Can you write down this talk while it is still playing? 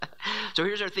So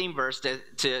here's our theme verse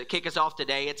to kick us off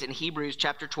today. It's in Hebrews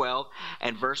chapter 12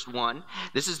 and verse 1.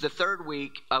 This is the third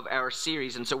week of our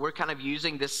series, and so we're kind of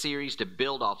using this series to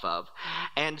build off of.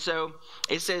 And so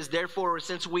it says, therefore,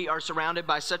 since we are surrounded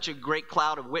by such a great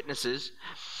cloud of witnesses,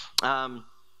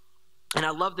 and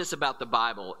I love this about the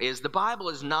Bible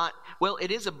is not, well,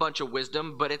 it is a bunch of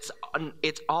wisdom, but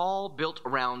it's all built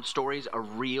around stories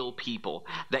of real people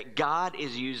that God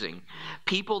is using.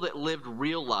 People that lived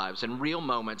real lives and real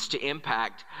moments to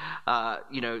impact,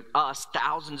 us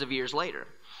thousands of years later.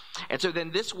 And so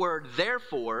then this word,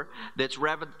 therefore, that's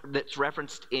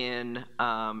referenced in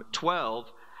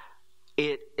 12,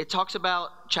 it talks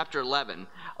about chapter 11,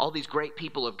 all these great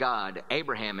people of God,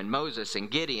 Abraham and Moses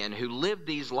and Gideon, who lived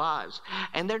these lives.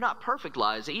 And they're not perfect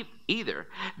lives either.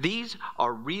 These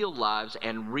are real lives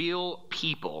and real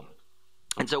people.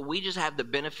 And so we just have the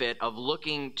benefit of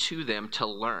looking to them to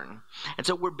learn. And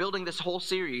so we're building this whole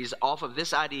series off of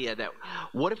this idea that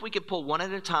what if we could pull one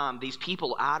at a time these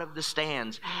people out of the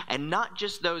stands, and not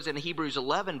just those in Hebrews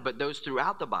 11, but those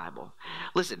throughout the Bible.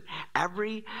 Listen,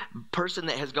 every person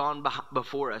that has gone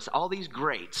before us, all these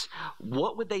greats,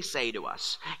 what would they say to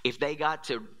us if they got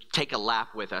to take a lap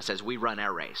with us as we run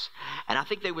our race? And I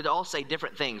think they would all say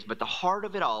different things, but the heart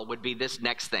of it all would be this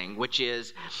next thing, which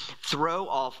is throw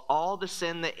off all the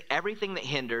sin, everything that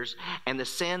hinders, and the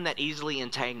sin that easily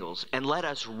entangles, and let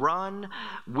us run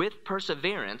with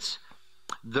perseverance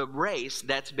the race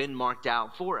that's been marked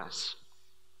out for us.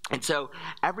 And so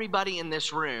everybody in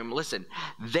this room, listen,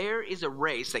 there is a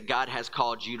race that God has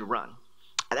called you to run.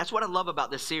 And that's what I love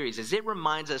about this series, is it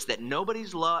reminds us that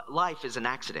nobody's life is an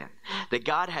accident, that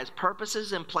God has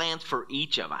purposes and plans for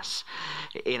each of us,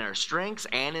 in our strengths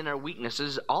and in our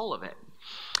weaknesses, all of it.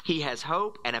 He has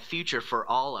hope and a future for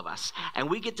all of us. And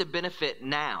we get to benefit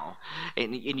now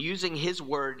in using His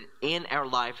word in our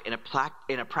life in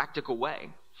a practical way.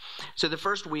 So the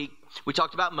first week, we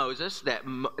talked about Moses,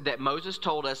 that Moses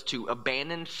told us to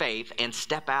abandon faith and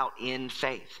step out in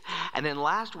faith. And then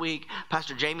last week,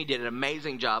 Pastor Jamie did an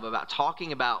amazing job about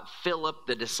talking about Philip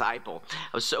the disciple.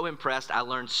 I was so impressed. I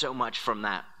learned so much from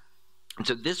that. And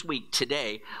so this week,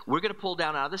 today, we're going to pull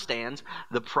down out of the stands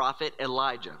the prophet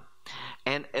Elijah.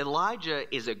 And Elijah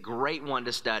is a great one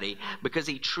to study because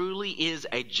he truly is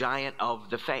a giant of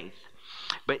the faith.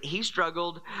 But he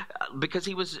struggled because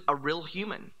he was a real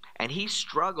human. And he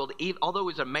struggled, although he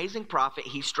was an amazing prophet,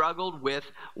 he struggled with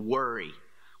worry,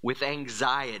 with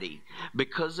anxiety,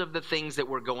 because of the things that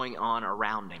were going on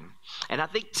around him. And I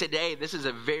think today this is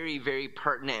a very, very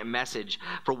pertinent message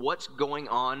for what's going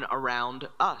on around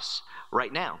us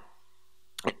right now.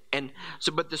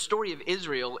 But the story of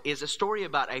Israel is a story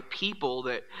about a people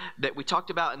that we talked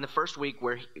about in the first week,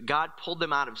 where God pulled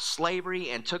them out of slavery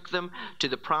and took them to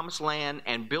the promised land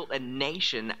and built a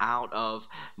nation out of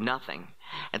nothing.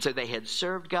 And so they had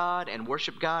served God and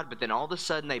worshiped God, but then all of a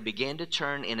sudden they began to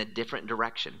turn in a different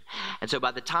direction. And so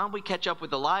by the time we catch up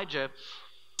with Elijah,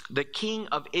 the king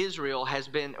of Israel has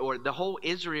been, or the whole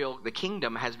Israel, the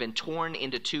kingdom has been torn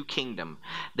into two kingdoms.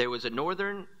 There was a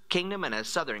northern kingdom and a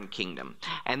southern kingdom.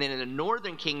 And then in the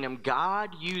northern kingdom, God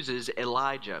uses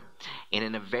Elijah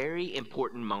in a very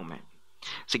important moment.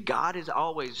 See, God is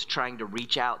always trying to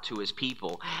reach out to His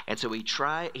people. And so he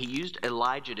used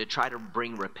Elijah to try to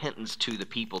bring repentance to the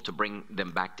people, to bring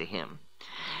them back to Him.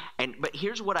 But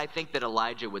here's what I think that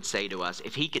Elijah would say to us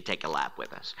if he could take a lap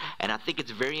with us. And I think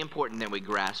it's very important that we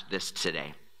grasp this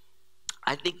today.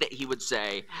 I think that he would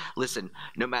say, listen,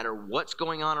 no matter what's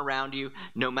going on around you,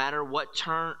 no matter what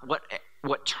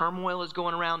turmoil is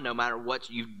going around, no matter what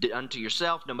you've done to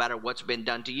yourself, no matter what's been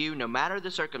done to you, no matter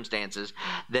the circumstances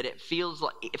that it feels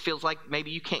like maybe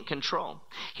you can't control.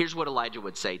 Here's what Elijah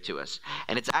would say to us.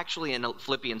 And it's actually in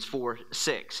Philippians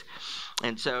 4:6.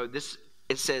 And so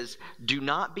it says, do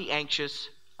not be anxious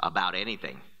about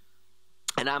anything.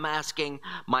 And I'm asking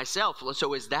myself,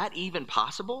 so is that even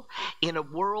possible? In a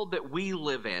world that we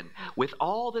live in, with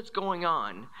all that's going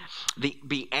on,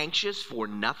 be anxious for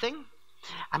nothing?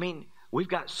 I mean, we've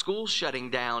got schools shutting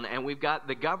down, and we've got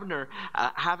the governor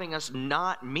having us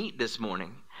not meet this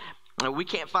morning. We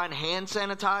can't find hand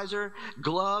sanitizer,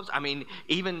 gloves,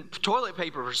 even toilet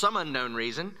paper for some unknown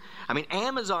reason.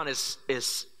 Amazon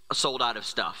is sold out of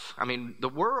stuff. The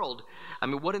world,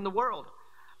 what in the world?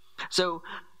 So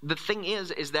the thing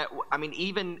is that,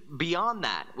 even beyond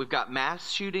that, we've got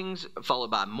mass shootings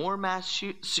followed by more mass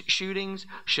shootings.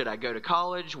 Should I go to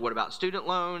college? What about student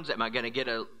loans? Am I going to get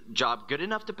a job good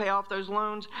enough to pay off those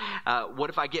loans?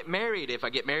 What if I get married? If I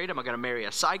get married, am I going to marry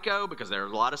a psycho? Because there are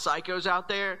a lot of psychos out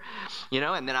there,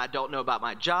 and then I don't know about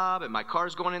my job, and my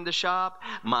car's going in the shop.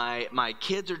 My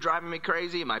kids are driving me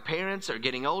crazy, and my parents are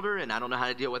getting older, and I don't know how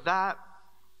to deal with that.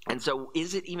 And so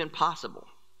is it even possible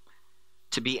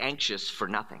to be anxious for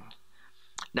nothing?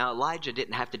 Now, Elijah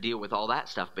didn't have to deal with all that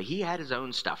stuff, but he had his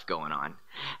own stuff going on.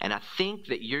 And I think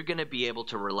that you're going to be able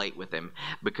to relate with him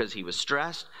because he was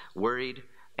stressed, worried,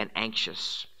 and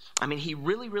anxious. I mean, he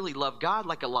really, really loved God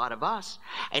like a lot of us.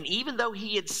 And even though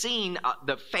he had seen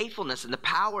the faithfulness and the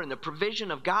power and the provision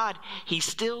of God, he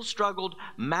still struggled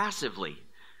massively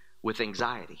with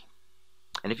anxiety.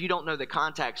 And if you don't know the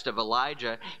context of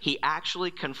Elijah, he actually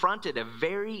confronted a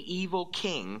very evil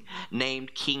king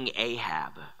named King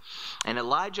Ahab. And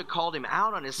Elijah called him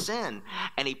out on his sin,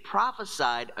 and he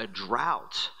prophesied a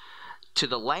drought to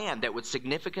the land that would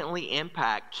significantly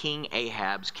impact King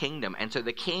Ahab's kingdom. And so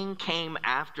the king came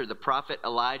after the prophet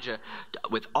Elijah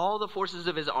with all the forces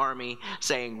of his army,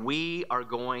 saying, "We are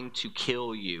going to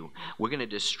kill you. We're going to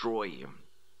destroy you."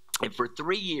 And for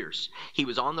 3 years, he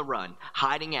was on the run,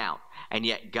 hiding out, and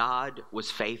yet God was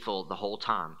faithful the whole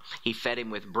time. He fed him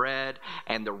with bread,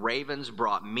 and the ravens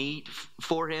brought meat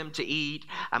for him to eat.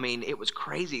 I mean, it was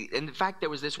crazy. And in fact, there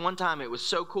was this one time, it was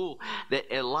so cool,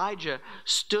 that Elijah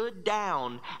stood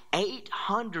down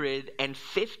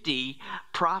 850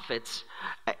 prophets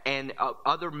and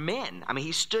other men. I mean,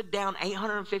 he stood down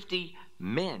 850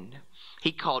 men.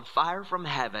 He called fire from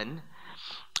heaven.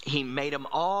 He made them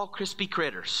all crispy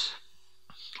critters.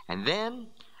 And then,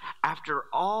 after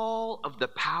all of the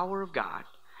power of God,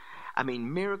 I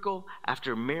mean, miracle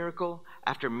after miracle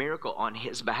after miracle on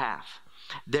his behalf,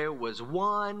 there was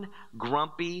one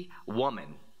grumpy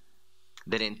woman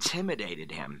that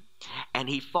intimidated him, and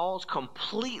he falls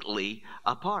completely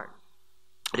apart.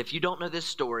 And if you don't know this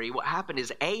story, what happened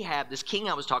is Ahab, this king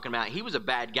I was talking about, he was a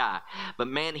bad guy. But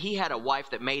man, he had a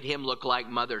wife that made him look like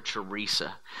Mother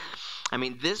Teresa. I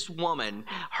mean, this woman,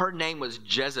 her name was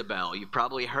Jezebel. You've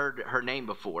probably heard her name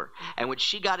before. And when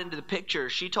she got into the picture,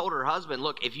 she told her husband,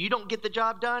 "Look, if you don't get the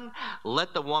job done,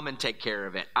 let the woman take care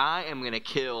of it. I am going to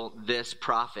kill this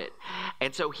prophet."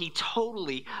 And so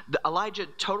Elijah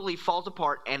totally falls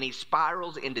apart, and he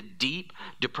spirals into deep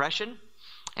depression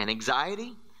and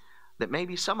anxiety that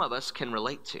maybe some of us can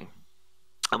relate to.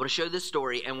 I'm going to show this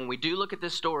story, and when we do look at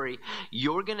this story,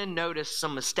 you're going to notice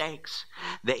some mistakes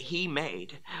that he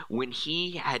made when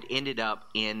he had ended up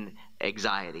in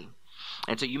anxiety.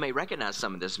 And so you may recognize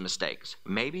some of these mistakes.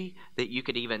 Maybe that you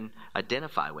could even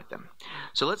identify with them.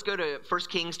 So let's go to 1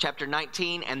 Kings chapter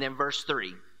 19 and then verse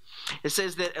 3. It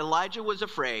says that Elijah was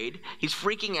afraid. He's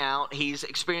freaking out. He's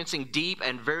experiencing deep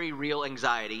and very real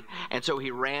anxiety. And so he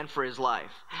ran for his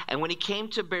life. And when he came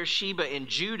to Beersheba in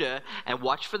Judah, and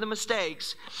watch for the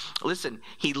mistakes, listen,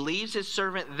 he leaves his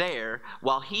servant there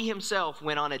while he himself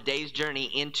went on a day's journey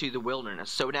into the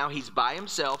wilderness. So now he's by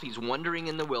himself. He's wandering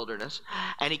in the wilderness.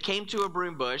 And he came to a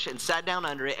broom bush and sat down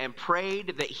under it and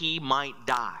prayed that he might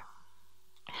die.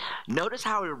 Notice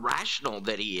how irrational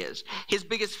that he is. His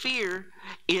biggest fear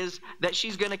is that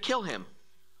she's going to kill him.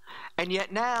 And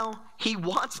yet now he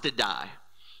wants to die.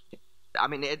 I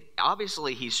mean,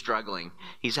 obviously he's struggling.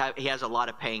 He has a lot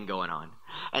of pain going on.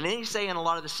 And then he's saying a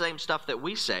lot of the same stuff that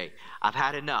we say. "I've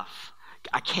had enough.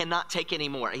 I cannot take any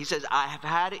more." He says, "I have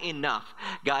had enough.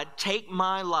 God, take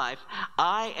my life.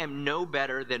 I am no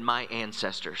better than my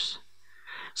ancestors."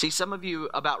 See, some of you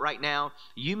about right now,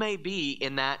 you may be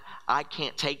in that "I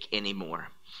can't take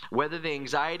anymore." Whether the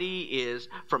anxiety is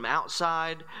from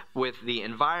outside with the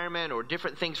environment or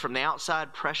different things from the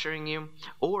outside pressuring you,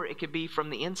 or it could be from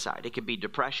the inside. It could be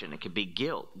depression. It could be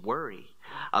guilt, worry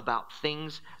about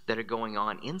things that are going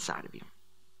on inside of you.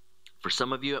 For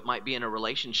some of you, it might be in a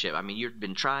relationship. I mean, you've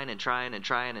been trying and trying and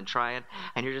trying and trying,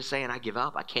 and you're just saying, "I give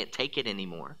up. I can't take it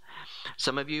anymore."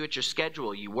 Some of you, it's your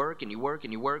schedule. You work and you work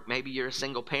and you work. Maybe you're a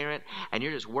single parent, and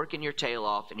you're just working your tail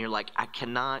off, and you're like, "I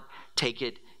cannot take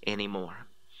it anymore."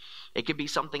 It could be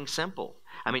something simple.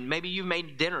 I mean, maybe you've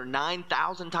made dinner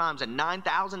 9,000 times, and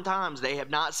 9,000 times they have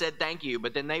not said thank you,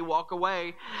 but then they walk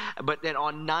away. But then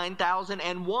on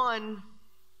 9,001...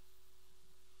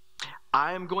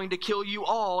 "I am going to kill you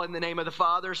all in the name of the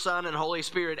Father, Son, and Holy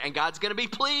Spirit, and God's going to be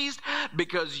pleased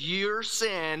because your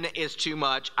sin is too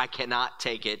much. I cannot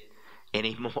take it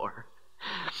anymore."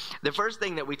 The first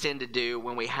thing that we tend to do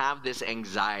when we have this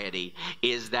anxiety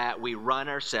is that we run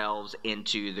ourselves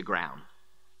into the ground.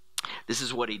 This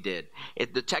is what he did.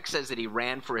 The text says that he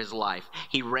ran for his life.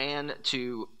 He ran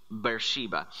to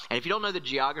Beersheba. And if you don't know the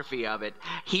geography of it,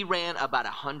 he ran about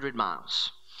 100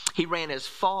 miles. He ran as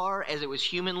far as it was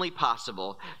humanly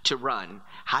possible to run.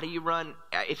 How do you run?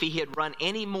 If he had run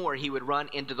any more, he would run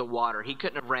into the water. He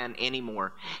couldn't have ran any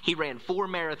more. He ran 4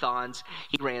 marathons.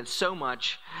 He ran so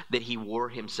much that he wore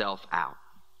himself out.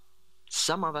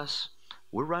 Some of us,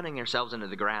 we're running ourselves into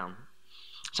the ground.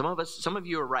 Some of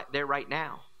you are right there right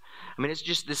now. I I mean, it's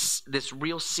just this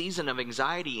real season of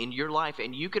anxiety in your life,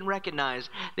 and you can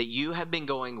recognize that you have been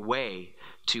going way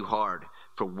too hard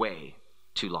for way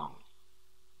too long.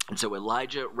 And so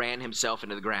Elijah ran himself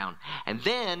into the ground. And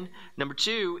then, number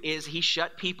 2 is he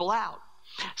shut people out.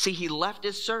 See, he left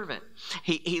his servant.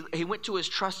 He went to his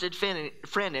trusted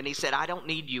friend and he said, I don't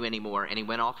need you anymore. And he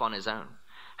went off on his own.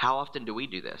 How often do we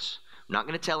do this? I'm not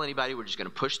going to tell anybody. We're just going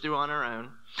to push through on our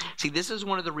own. See, this is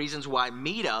one of the reasons why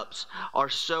meetups are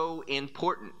so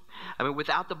important. I mean,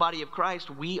 without the body of Christ,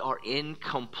 we are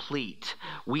incomplete.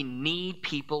 We need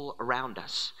people around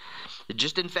us.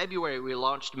 Just in February, we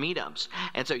launched meetups.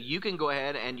 And so you can go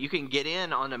ahead and you can get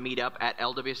in on a meetup at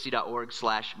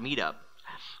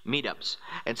lwc.org/meetups.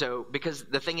 And so, because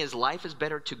the thing is, life is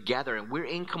better together, and we're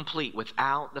incomplete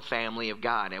without the family of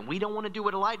God. And we don't want to do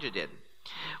what Elijah did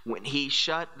when he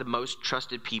shut the most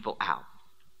trusted people out.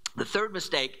 The third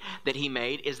mistake that he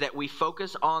made is that we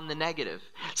focus on the negative.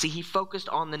 See, he focused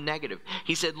on the negative.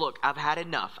 He said, look, I've had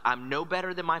enough. I'm no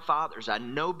better than my fathers.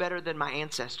 I'm no better than my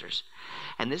ancestors.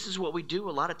 And this is what we do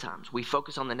a lot of times. We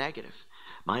focus on the negative.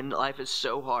 My life is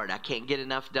so hard. I can't get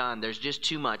enough done. There's just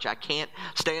too much. I can't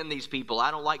stand these people. I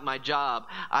don't like my job.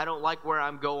 I don't like where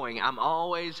I'm going. Am I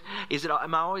always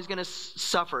going to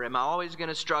suffer? Am I always going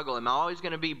to struggle? Am I always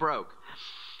going to be broke?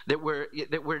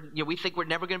 We think we're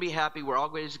never going to be happy. We're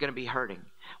always going to be hurting.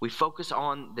 We focus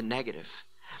on the negative.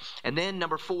 And then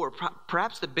number 4,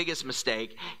 perhaps the biggest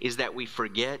mistake is that we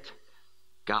forget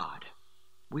God.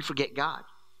 We forget God,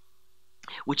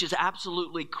 which is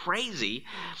absolutely crazy,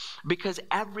 because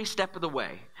every step of the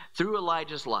way through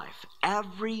Elijah's life,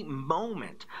 every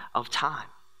moment of time,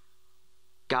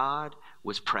 God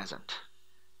was present.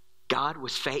 God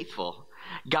was faithful.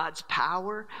 God's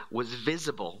power was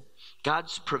visible.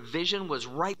 God's provision was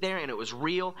right there, and it was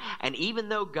real. And even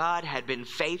though God had been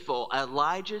faithful,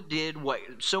 Elijah did what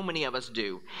so many of us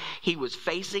do. He was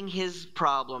facing his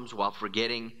problems while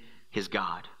forgetting his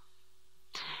God.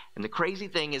 And the crazy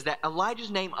thing is that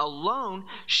Elijah's name alone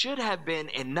should have been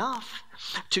enough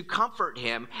to comfort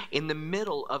him in the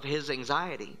middle of his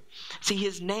anxiety. See,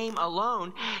 his name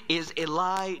alone is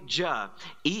Elijah,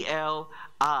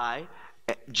 Elijah.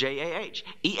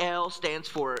 El stands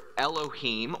for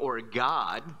Elohim, or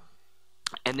God.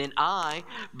 And then I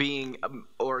being,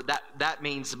 or that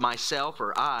means myself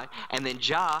or I. And then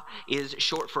Jah is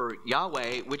short for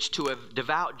Yahweh, which to a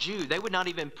devout Jew, they would not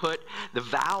even put the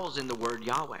vowels in the word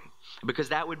Yahweh, because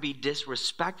that would be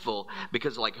disrespectful,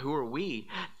 because like, who are we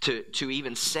to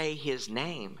even say his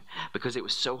name? Because it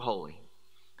was so holy.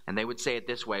 And they would say it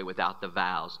this way without the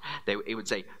vowels. It would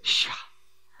say, Shah,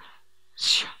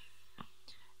 Shah.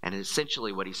 And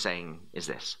essentially what he's saying is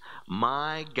this: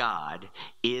 my God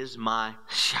is my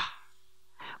Shah.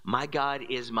 My God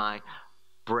is my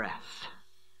breath,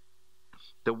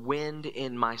 the wind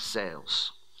in my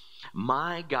sails.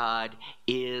 My God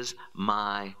is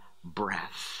my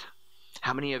breath.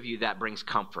 How many of you that brings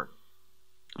comfort?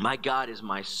 My God is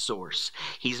my source.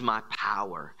 He's my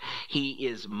power. He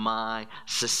is my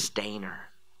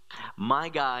sustainer. My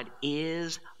God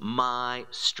is my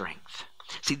strength.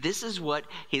 See, this is what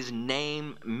his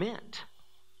name meant.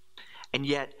 And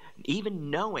yet, even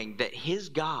knowing that his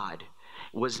God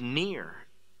was near,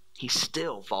 he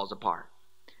still falls apart.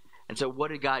 And so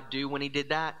what did God do when he did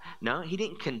that? No, he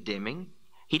didn't condemn him.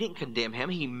 He didn't condemn him.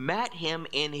 He met him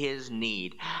in his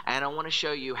need. And I want to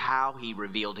show you how he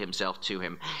revealed himself to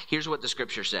him. Here's what the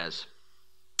scripture says.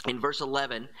 In verse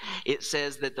 11, it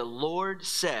says that the Lord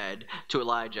said to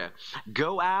Elijah,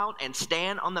 "Go out and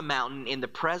stand on the mountain in the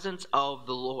presence of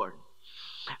the Lord,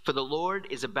 for the Lord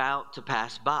is about to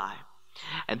pass by."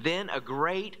 And then a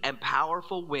great and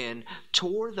powerful wind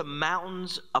tore the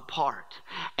mountains apart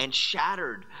and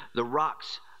shattered the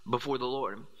rocks before the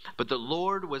Lord. But the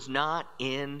Lord was not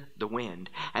in the wind.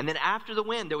 And then after the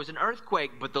wind, there was an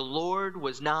earthquake, but the Lord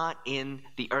was not in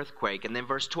the earthquake. And then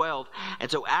verse 12, and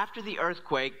so after the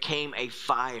earthquake came a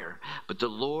fire, but the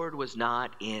Lord was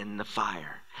not in the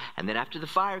fire. And then after the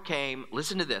fire came,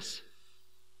 listen to this,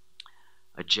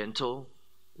 a gentle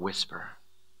whisper,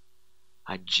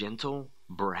 a gentle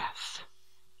breath.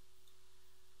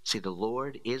 See, the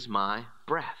Lord is my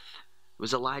breath. It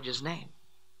was Elijah's name.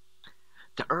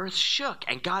 The earth shook,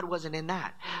 and God wasn't in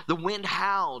that. The wind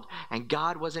howled, and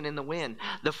God wasn't in the wind.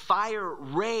 The fire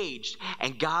raged,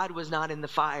 and God was not in the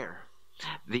fire.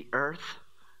 The earth,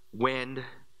 wind,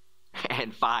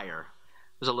 and fire.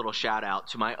 There's a little shout out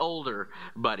to my older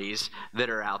buddies that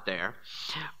are out there.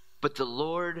 But the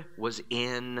Lord was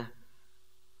in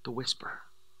the whisper.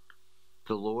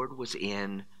 The Lord was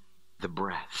in the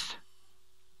breath.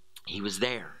 He was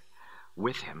there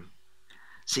with him.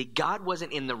 See, God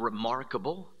wasn't in the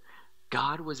remarkable.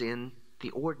 God was in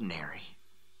the ordinary.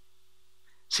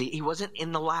 See, he wasn't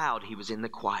in the loud, he was in the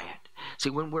quiet. See,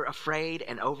 when we're afraid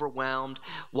and overwhelmed,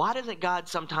 why doesn't God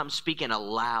sometimes speak in a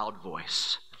loud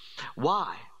voice?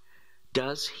 Why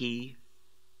does he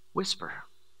whisper?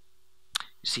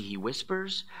 You see, he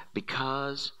whispers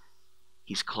because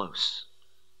he's close.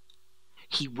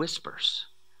 He whispers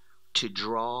to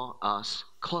draw us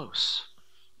close.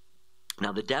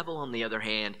 Now, the devil, on the other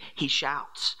hand, he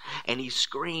shouts and he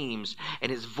screams,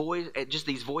 and his voice, just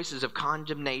these voices of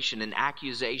condemnation and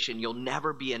accusation. You'll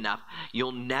never be enough.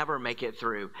 You'll never make it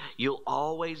through. You'll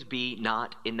always be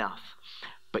not enough.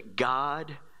 But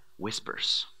God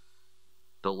whispers,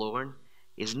 the Lord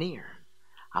is near.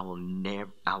 I will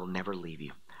never leave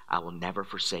you. I will never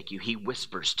forsake you. He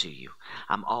whispers to you,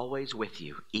 I'm always with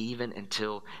you, even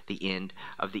until the end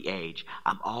of the age.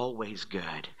 I'm always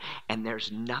good. And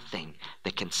there's nothing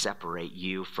that can separate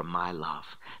you from my love.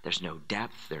 There's no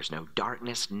depth, there's no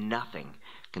darkness, nothing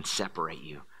can separate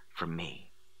you from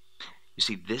me. You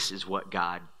see, this is what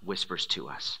God whispers to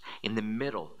us in the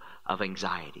middle of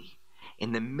anxiety.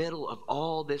 In the middle of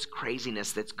all this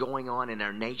craziness that's going on in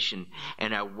our nation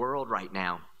and our world right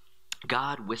now,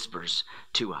 God whispers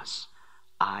to us,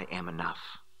 I am enough,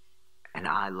 and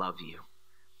I love you.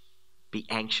 Be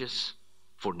anxious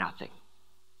for nothing.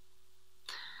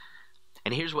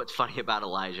 And here's what's funny about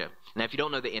Elijah. Now, if you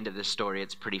don't know the end of this story,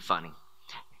 it's pretty funny.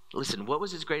 Listen, what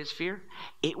was his greatest fear?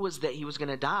 It was that he was going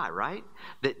to die, right?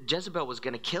 That Jezebel was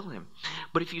going to kill him.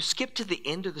 But if you skip to the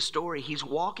end of the story, he's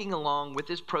walking along with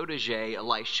his protege,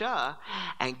 Elisha,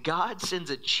 and God sends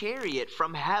a chariot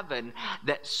from heaven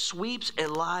that sweeps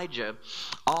Elijah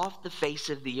off the face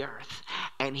of the earth.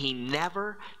 And he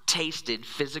never tasted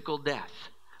physical death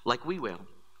like we will.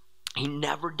 He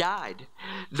never died.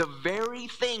 The very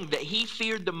thing that he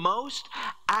feared the most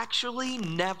actually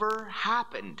never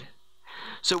happened.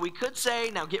 So we could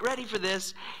say, now get ready for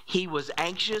this, he was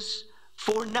anxious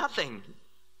for nothing.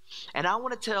 And I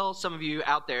want to tell some of you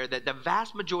out there that the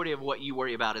vast majority of what you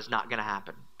worry about is not going to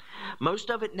happen. Most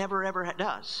of it never ever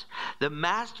does. The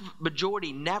vast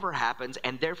majority never happens,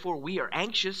 and therefore we are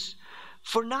anxious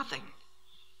for nothing.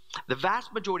 The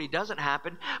vast majority doesn't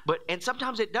happen, and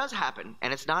sometimes it does happen,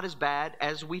 and it's not as bad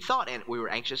as we thought, and we were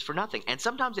anxious for nothing. And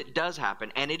sometimes it does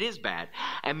happen, and it is bad,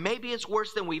 and maybe it's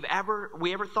worse than we ever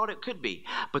thought it could be.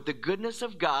 But the goodness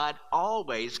of God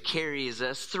always carries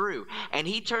us through, and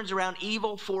he turns around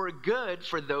evil for good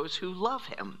for those who love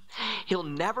him. He'll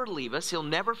never leave us. He'll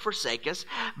never forsake us,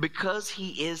 because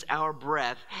he is our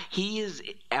breath. He is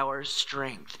our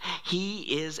strength.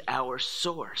 He is our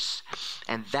source.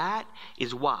 And that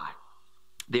is why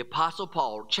the Apostle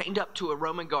Paul, chained up to a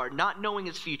Roman guard, not knowing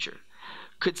his future,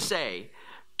 could say,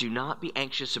 do not be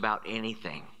anxious about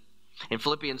anything. In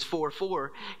Philippians 4:4,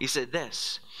 he said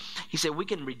this. He said, we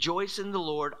can rejoice in the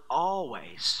Lord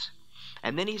always.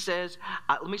 And then he says,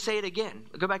 let me say it again.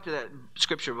 Go back to that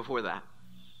scripture before that.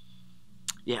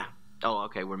 Yeah. Oh,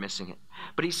 okay, we're missing it.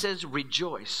 But he says,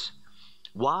 rejoice.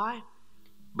 Why?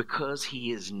 Because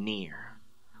he is near.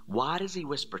 Why does he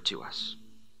whisper to us?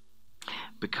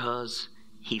 Because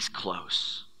he's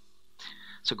close.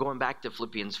 So going back to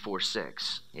Philippians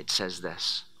 4:6, it says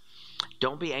this.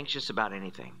 Don't be anxious about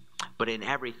anything, but in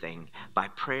everything, by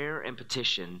prayer and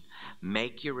petition,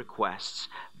 make your requests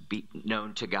be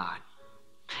known to God.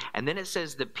 And then it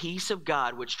says, the peace of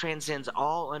God, which transcends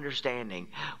all understanding,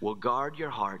 will guard your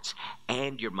hearts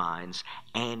and your minds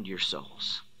and your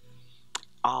souls.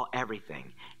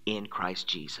 Everything in Christ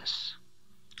Jesus.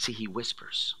 See, he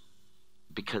whispers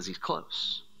because he's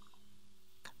close.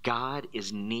 God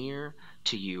is near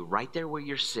to you, right there where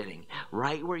you're sitting,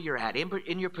 right where you're at,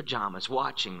 in your pajamas,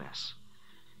 watching this.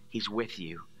 He's with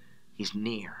you. He's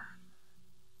near.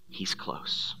 He's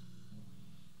close.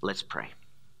 Let's pray.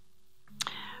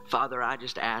 Father, I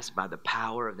just ask by the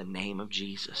power of the name of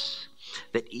Jesus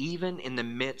that even in the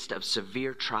midst of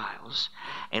severe trials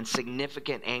and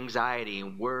significant anxiety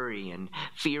and worry and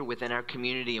fear within our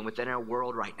community and within our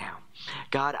world right now,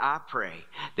 God, I pray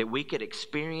that we could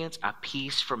experience a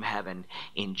peace from heaven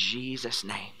in Jesus'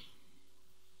 name.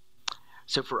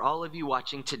 So for all of you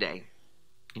watching today,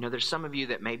 there's some of you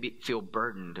that maybe feel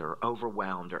burdened or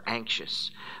overwhelmed or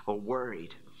anxious or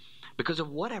worried because of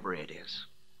whatever it is.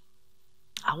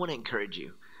 I want to encourage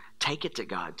you, take it to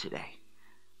God today.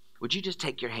 Would you just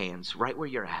take your hands right where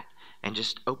you're at and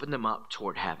just open them up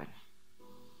toward heaven?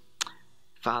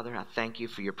 Father, I thank you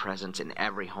for your presence in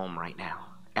every home right now,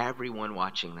 everyone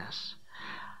watching this.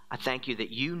 I thank you that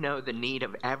you know the need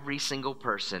of every single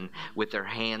person with their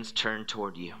hands turned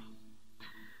toward you.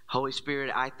 Holy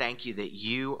Spirit, I thank you that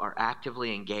you are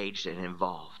actively engaged and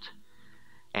involved.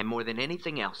 And more than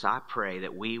anything else, I pray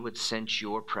that we would sense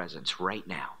your presence right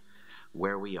now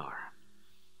where we are.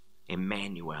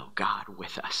 Emmanuel, God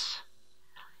with us.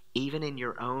 Even in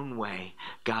your own way,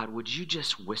 God, would you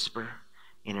just whisper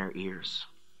in our ears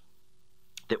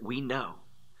that we know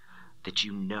that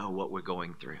you know what we're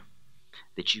going through,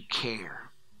 that you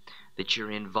care, that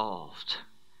you're involved,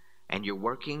 and you're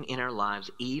working in our lives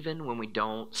even when we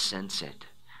don't sense it,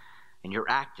 and you're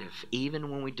active even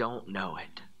when we don't know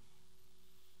it.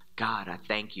 God, I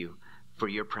thank you for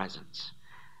your presence.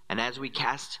 And as we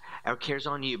cast our cares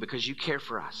on you because you care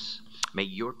for us, may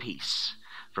your peace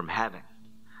from heaven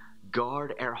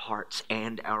guard our hearts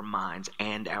and our minds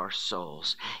and our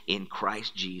souls in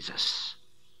Christ Jesus.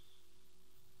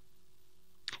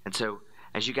 And so,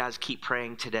 as you guys keep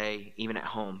praying today, even at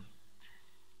home,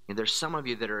 and there's some of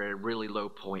you that are at a really low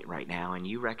point right now, and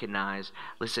you recognize,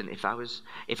 listen, if I was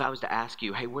to ask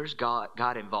you, hey, where's God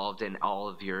involved in all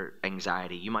of your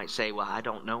anxiety? You might say, well, I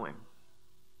don't know him.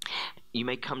 You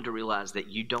may come to realize that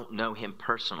you don't know him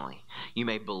personally. You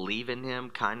may believe in him,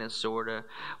 kind of, sort of,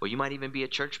 or you might even be a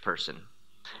church person,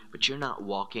 but you're not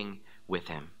walking with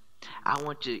him. I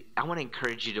want to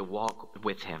encourage you to walk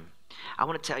with him. I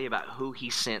want to tell you about who he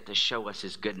sent to show us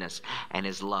his goodness and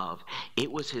his love.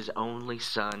 It was his only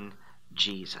son,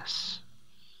 Jesus.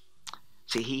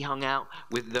 See, he hung out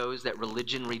with those that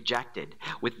religion rejected,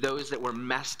 with those that were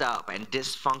messed up and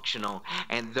dysfunctional,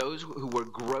 and those who were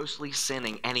grossly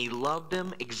sinning, and he loved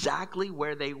them exactly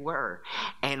where they were.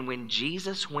 And when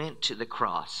Jesus went to the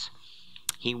cross,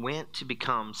 he went to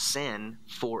become sin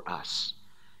for us.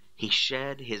 He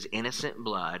shed his innocent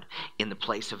blood in the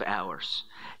place of ours,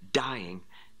 dying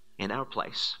in our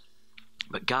place.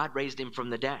 But God raised him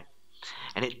from the dead.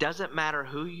 And it doesn't matter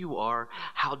who you are,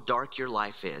 how dark your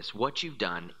life is, what you've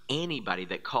done, anybody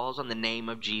that calls on the name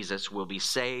of Jesus will be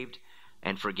saved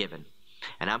and forgiven.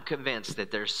 And I'm convinced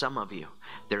that there's some of you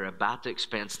that are about to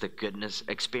experience the goodness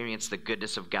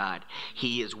of God.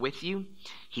 He is with you.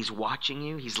 He's watching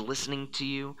you. He's listening to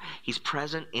you. He's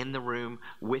present in the room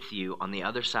with you on the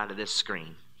other side of this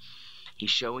screen. He's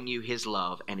showing you his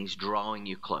love, and he's drawing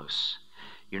you close.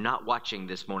 You're not watching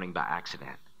this morning by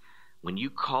accident. When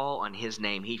you call on his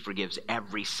name, he forgives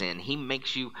every sin. He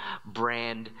makes you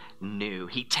brand new.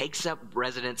 He takes up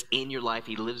residence in your life.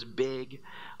 He lives big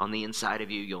on the inside of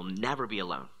you. You'll never be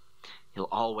alone. He'll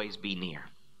always be near.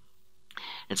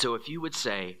 And so if you would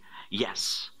say,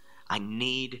 yes, I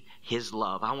need his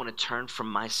love. I want to turn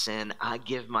from my sin. I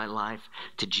give my life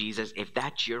to Jesus. If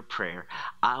that's your prayer,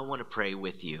 I want to pray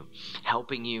with you,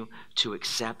 helping you to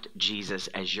accept Jesus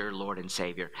as your Lord and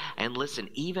Savior. And listen,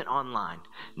 even online,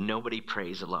 nobody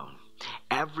prays alone.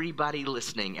 Everybody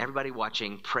listening, everybody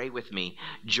watching, pray with me.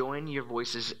 Join your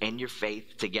voices and your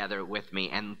faith together with me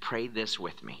and pray this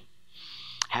with me.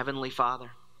 Heavenly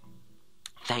Father,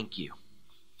 thank you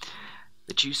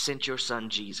that you sent your son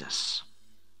Jesus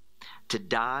to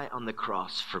die on the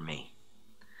cross for me.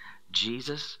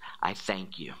 Jesus, I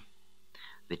thank you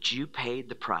that you paid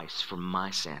the price for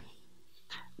my sin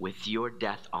with your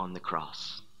death on the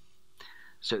cross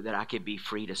so that I could be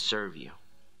free to serve you,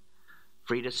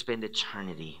 free to spend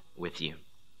eternity with you,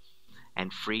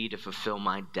 and free to fulfill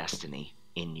my destiny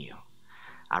in you.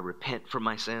 I repent for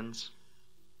my sins,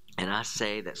 and I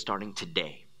say that starting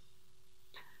today,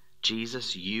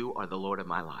 Jesus, you are the Lord of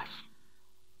my life.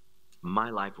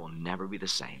 My life will never be the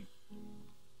same.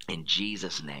 In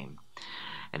Jesus' name.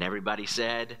 And everybody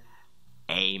said,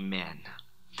 amen.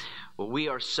 Well, we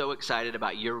are so excited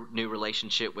about your new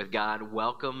relationship with God.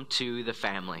 Welcome to the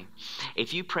family.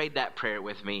 If you prayed that prayer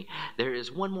with me, there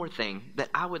is one more thing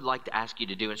that I would like to ask you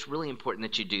to do. It's really important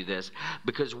that you do this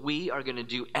because we are going to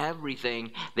do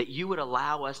everything that you would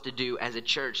allow us to do as a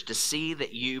church to see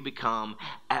that you become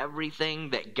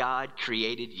everything that God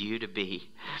created you to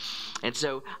be. And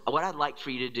so what I'd like for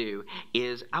you to do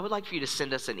is I would like for you to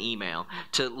send us an email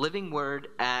to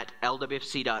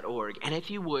livingword@lwfc.org. And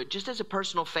if you would, just as a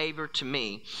personal favor to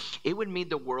me, it would mean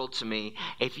the world to me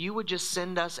if you would just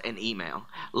send us an email.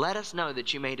 Let us know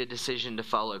that you made a decision to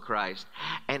follow Christ.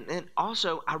 And then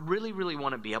also, I really, really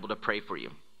want to be able to pray for you.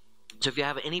 So if you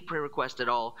have any prayer request at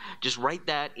all, just write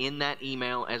that in that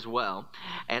email as well.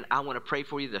 And I want to pray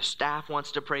for you. The staff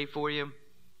wants to pray for you.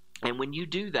 And when you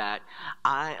do that,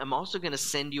 I am also going to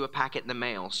send you a packet in the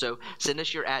mail. So send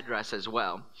us your address as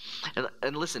well.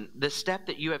 And listen, the step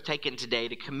that you have taken today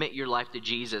to commit your life to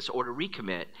Jesus or to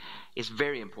recommit is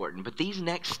very important, but these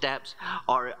next steps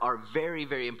are very,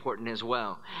 very important as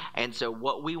well. And so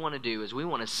what we want to do is we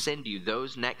want to send you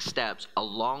those next steps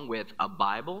along with a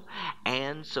Bible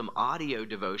and some audio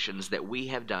devotions that we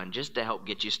have done just to help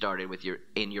get you started with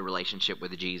in your relationship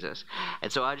with Jesus.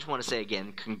 And so I just want to say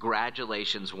again,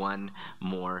 congratulations one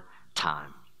more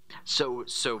time. So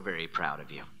very proud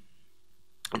of you.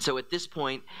 And so at this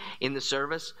point in the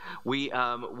service,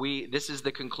 this is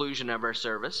the conclusion of our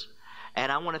service. And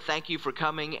I want to thank you for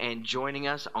coming and joining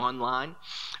us online.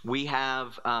 We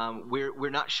have we're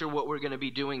not sure what we're going to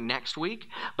be doing next week,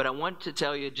 but I want to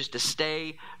tell you just to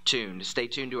stay tuned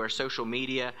to our social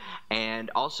media. And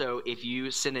also, if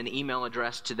you send an email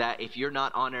address to that, if you're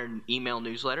not on our email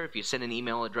newsletter, if you send an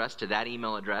email address to that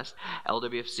email address,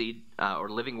 LWFC or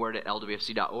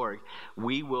livingword@lwfc.org,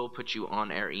 we will put you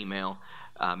on our email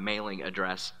mailing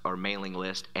address or mailing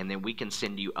list, and then we can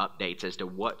send you updates as to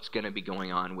what's going to be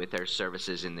going on with our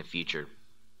services in the future.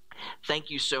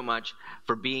 Thank you so much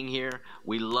for being here.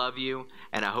 We love you,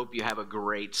 and I hope you have a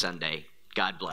great Sunday. God bless.